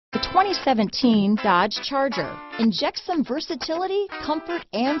2017 Dodge Charger. Inject some versatility, comfort,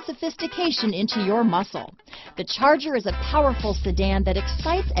 and sophistication into your muscle. The Charger is a powerful sedan that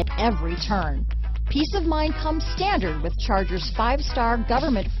excites at every turn. Peace of mind comes standard with Charger's 5-star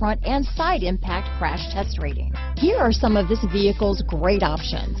government front and side impact crash test rating. Here are some of this vehicle's great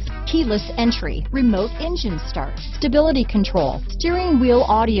options: keyless entry, remote engine start, stability control, steering wheel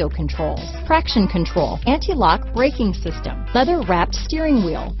audio controls, traction control, anti-lock braking system, leather-wrapped steering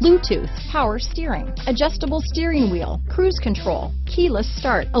wheel, Bluetooth, power steering, adjustable steering wheel, cruise control, keyless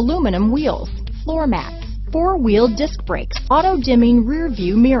start, aluminum wheels, floor mats, 4-wheel disc brakes, auto-dimming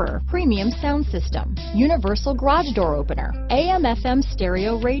rear-view mirror, premium sound system, universal garage door opener, AM/FM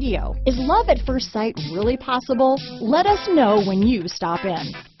stereo radio. Is love at first sight really possible? Let us know when you stop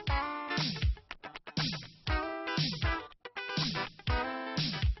in.